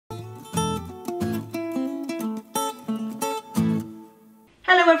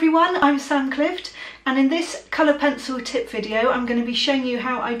Hello everyone, I'm Sam Clift, and in this colour pencil tip video I'm going to be showing you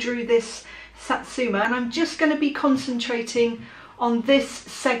how I drew this Satsuma, and I'm just going to be concentrating on this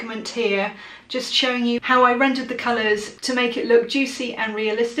segment here, just showing you how I rendered the colours to make it look juicy and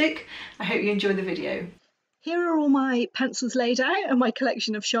realistic. I hope you enjoy the video. Here are all my pencils laid out and my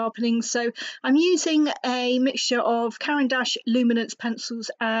collection of sharpenings. So I'm using a mixture of Caran d'Ache Luminance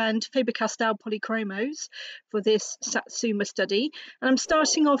pencils and Faber-Castell Polychromos for this Satsuma study. And I'm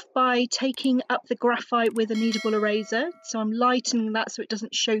starting off by taking up the graphite with a kneadable eraser. So I'm lightening that so it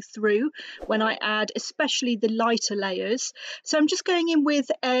doesn't show through when I add especially the lighter layers. So I'm just going in with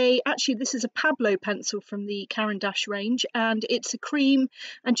actually this is a Pablos pencil from the Caran d'Ache range, and it's a cream,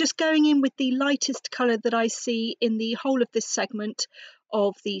 and just going in with the lightest colour that I see in the whole of this segment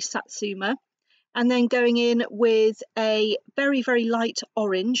of the Satsuma, and then going in with a very, very light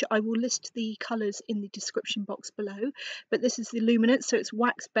orange. I will list the colours in the description box below, but this is the Luminance, so it's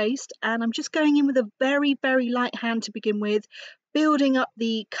wax based, and I'm just going in with a very, very light hand to begin with, building up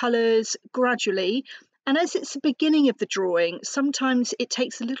the colours gradually. And as it's the beginning of the drawing, sometimes it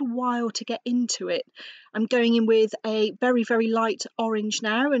takes a little while to get into it. I'm going in with a very, very light orange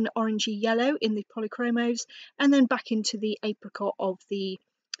now, an orangey yellow in the Polychromos, and then back into the Apricot of the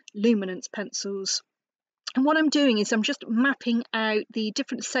Luminance pencils. And what I'm doing is I'm just mapping out the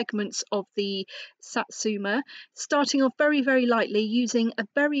different segments of the Satsuma, starting off very, very lightly, using a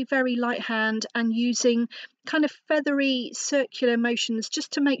very, very light hand and using kind of feathery circular motions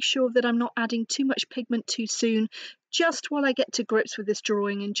just to make sure that I'm not adding too much pigment too soon, just while I get to grips with this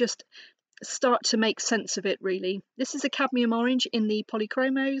drawing and just start to make sense of it really. This is a cadmium orange in the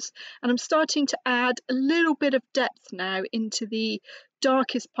Polychromos, and I'm starting to add a little bit of depth now into the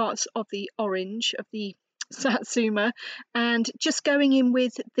darkest parts of the orange of the Satsuma, and just going in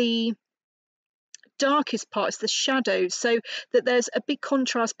with the darkest parts, the shadows, so that there's a big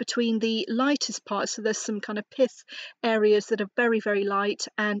contrast between the lightest parts. So there's some kind of pith areas that are very, very light,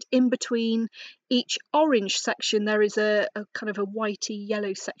 and in between each orange section there is a kind of a whitey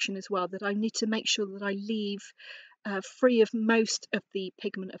yellow section as well that I need to make sure that I leave free of most of the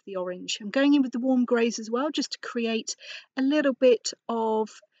pigment of the orange. I'm going in with the warm greys as well, just to create a little bit of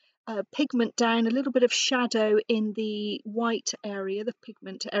pigment down, a little bit of shadow in the white area, the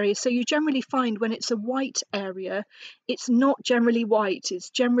pigment area. So you generally find when it's a white area, it's not generally white, it's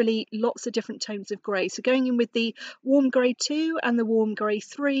generally lots of different tones of grey. So going in with the warm grey 2 and the warm grey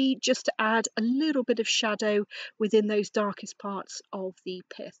 3, just to add a little bit of shadow within those darkest parts of the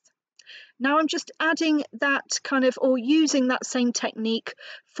pith. Now I'm just adding that kind of, or using that same technique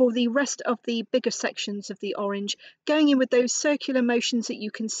for the rest of the bigger sections of the orange, going in with those circular motions that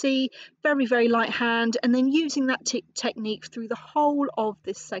you can see, very, very light hand, and then using that technique through the whole of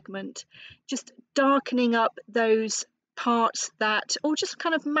this segment, just darkening up those parts that, or just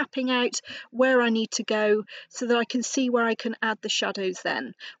kind of mapping out where I need to go so that I can see where I can add the shadows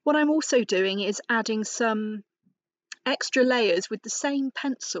then. What I'm also doing is adding some extra layers with the same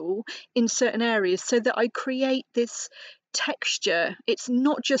pencil in certain areas so that I create this texture. It's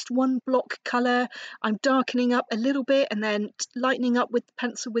not just one block colour. I'm darkening up a little bit and then lightening up with the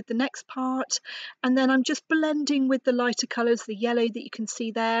pencil with the next part, and then I'm just blending with the lighter colours, the yellow that you can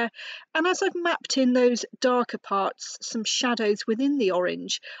see there. And as I've mapped in those darker parts, some shadows within the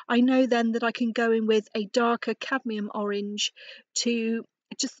orange, I know then that I can go in with a darker cadmium orange to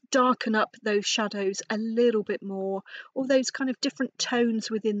just darken up those shadows a little bit more, all those kind of different tones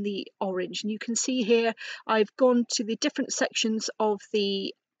within the orange. And you can see here I've gone to the different sections of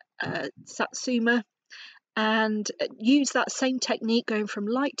the Satsuma and use that same technique, going from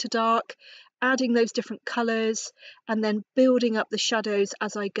light to dark, adding those different colours and then building up the shadows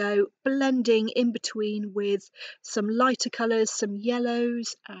as I go, blending in between with some lighter colours, some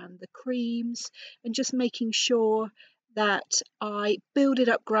yellows and the creams, and just making sure that I build it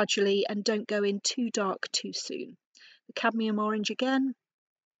up gradually and don't go in too dark too soon. The cadmium orange again,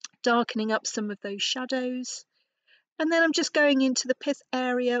 darkening up some of those shadows, and then I'm just going into the pith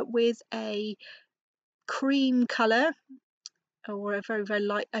area with a cream colour or a very, very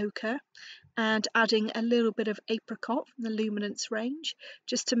light ochre, and adding a little bit of apricot from the Luminance range,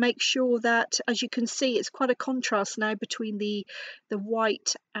 just to make sure that, as you can see, it's quite a contrast now between the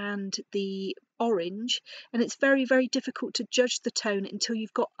white and the orange, and it's very, very difficult to judge the tone until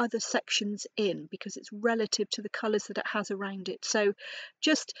you've got other sections in, because it's relative to the colours that it has around it. So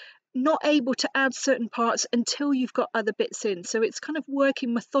just not able to add certain parts until you've got other bits in. So it's kind of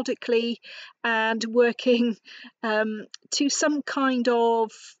working methodically and working to some kind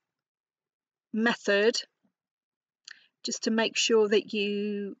of method, just to make sure that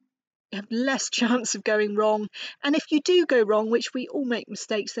you have less chance of going wrong, and if you do go wrong, which we all make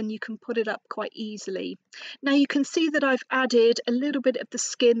mistakes, then you can put it up quite easily. Now you can see that I've added a little bit of the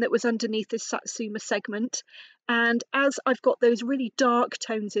skin that was underneath this Satsuma segment, and as I've got those really dark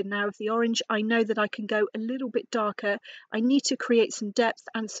tones in now of the orange, I know that I can go a little bit darker. I need to create some depth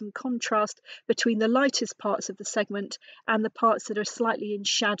and some contrast between the lightest parts of the segment and the parts that are slightly in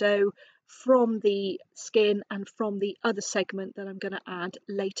shadow from the skin and from the other segment that I'm going to add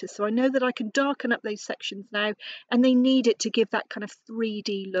later. So I know that I can darken up those sections now, and they need it to give that kind of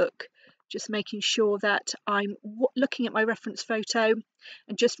 3D look. Just making sure that I'm looking at my reference photo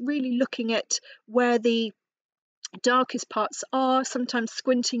and just really looking at where the darkest parts are. Sometimes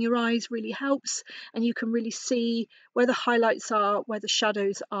squinting your eyes really helps, and you can really see where the highlights are, where the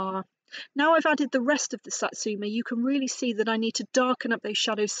shadows are. Now I've added the rest of the Satsuma, you can really see that I need to darken up those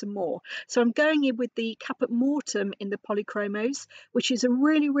shadows some more. So I'm going in with the Caput Mortuum in the Polychromos, which is a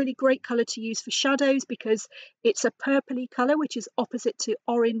really great colour to use for shadows because it's a purpley colour, which is opposite to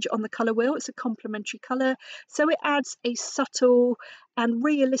orange on the colour wheel. It's a complementary colour, so it adds a subtle and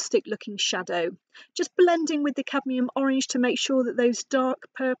realistic looking shadow. Just blending with the cadmium orange to make sure that those dark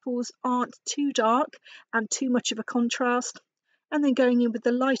purples aren't too dark and too much of a contrast. And then going in with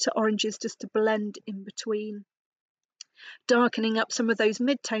the lighter oranges just to blend in between. Darkening up some of those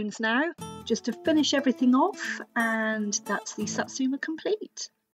mid-tones now, just to finish everything off, and that's the Satsuma complete.